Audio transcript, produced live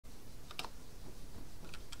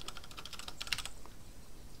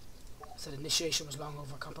Said initiation was long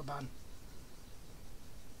over, comp ban.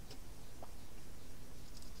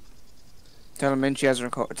 Tell him Lynchy has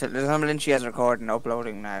recording and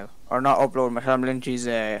uploading now. Or not uploading, but tell him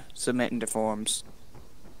Lynchy's submitting the forms.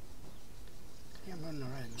 Yeah, I'm running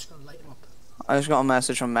around, I'm just gonna light him up. I just got a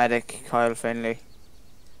message from Medic Kyle Finley.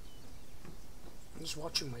 I'm just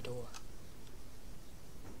watching my door.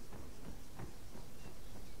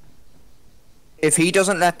 If he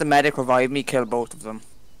doesn't let the medic revive me, kill both of them.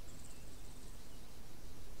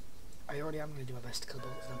 I already am gonna do my best to kill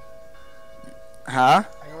both of them. Huh?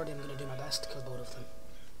 I already am gonna do my best to kill both of them.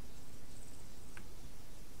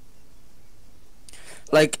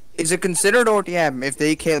 Like, is it considered RDM if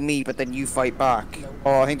they kill me but then you fight back? No.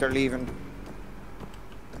 Oh, I think they're leaving.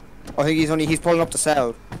 I think he's pulling up the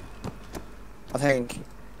cell. I think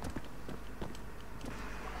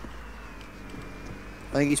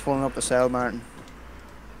he's pulling up the cell, Martin.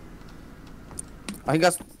 I think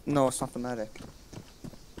that's... No, it's not the medic.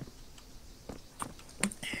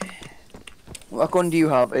 What gun do you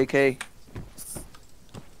have, AK?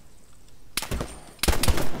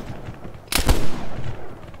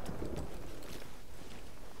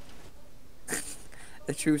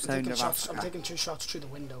 The true sound of Africa. I'm taking 2 shots through the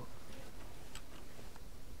window.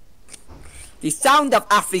 The sound of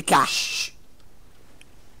Africa! Shh.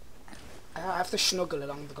 I have to snuggle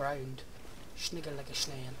along the ground. Sniggle like a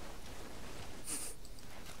snail.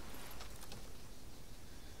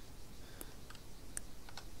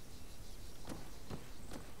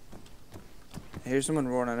 Here's someone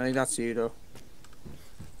running. I think that's you though.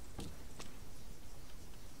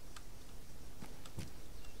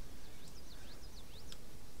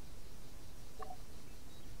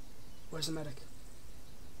 Where's the medic?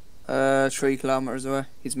 3 kilometers away.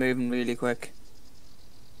 He's moving really quick.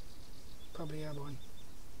 Probably airborne.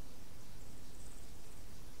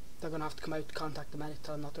 They're gonna have to come out to contact the medic,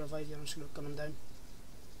 tell him not to revive you. I'm just gonna gun him down.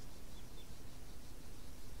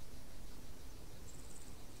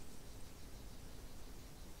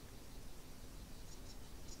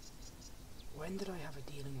 When did I have a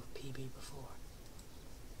dealing with PB before?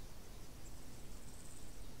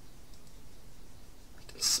 I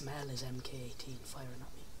can smell his MK18 firing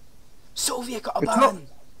at me. Soviet got a ban!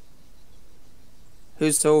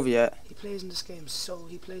 Who's Soviet? He plays in this game, so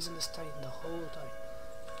he plays in this Titan the whole time.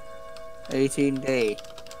 18D.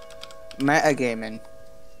 Metagaming.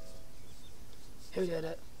 Who did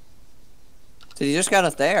it? Did you just get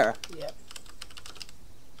it there? Yep.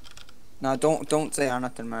 No, don't say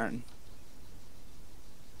anything, Martin.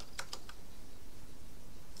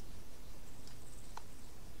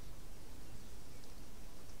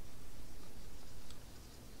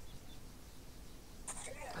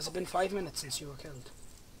 Has it been 5 minutes since you were killed?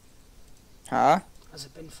 Huh? Has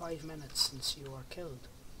it been 5 minutes since you were killed?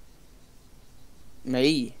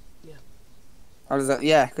 Me? Yeah. Or is that?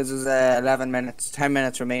 Yeah, because there's 11 minutes, 10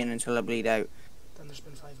 minutes remaining until I bleed out. Then there's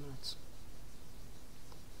been 5 minutes.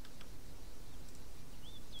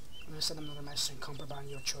 I'm gonna send him another message and contraband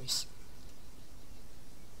your choice.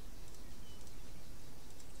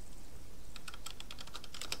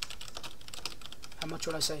 How much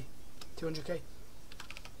would I say? 200k?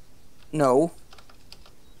 No.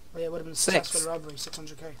 Oh yeah, it would have been a 6. successful robbery,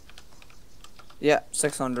 600k. Yeah,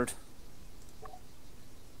 600.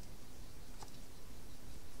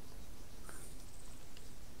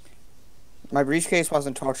 My briefcase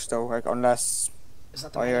wasn't touched though, like unless Is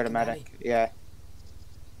that the I heard a medic? medic. Yeah.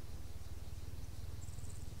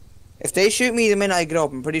 If they shoot me the minute I get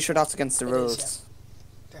up, I'm pretty sure that's against the rules. Is,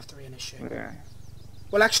 yeah. They have to reinitiate. Yeah.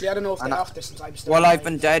 Well, actually, I don't know if they have this since I'm still. Well, alive. I've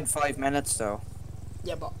been dead 5 minutes though.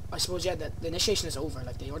 Yeah, but I suppose the initiation is over.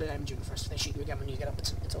 Like they ordered M June first. If they shoot you again when you get up,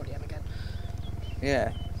 it's already M again.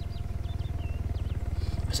 Yeah.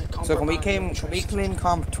 I said So can we claim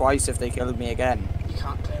comp twice if they killed me again? You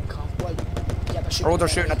can't claim comp. Well, yeah, they're shooting. Oh, they're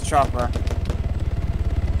shooting at the chopper.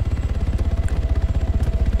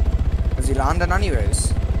 Is he landing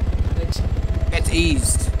anyways? I think so. It's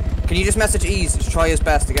eased. Can you just message Ease to try his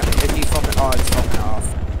best to get me? If he's fucking... Oh, he's fucking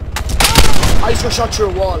off. I just got shot through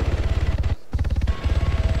a wall.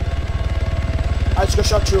 I just got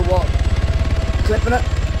shot through a wall. Clipping it.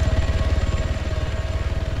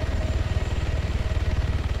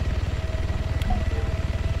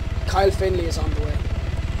 Kyle Finley is on the way.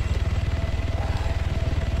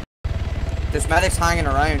 This medic's hanging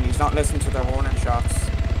around. He's not listening to their warning shots.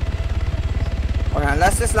 Okay,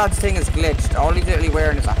 unless this lad's thing is glitched, all he's literally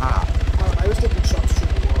wearing is a hat. I was taking shots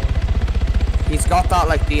through the wall. He's got that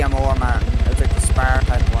like DMR, man. It's like the Spar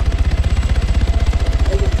type one.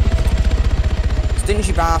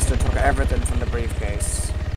 Stingy bastard took everything from the briefcase.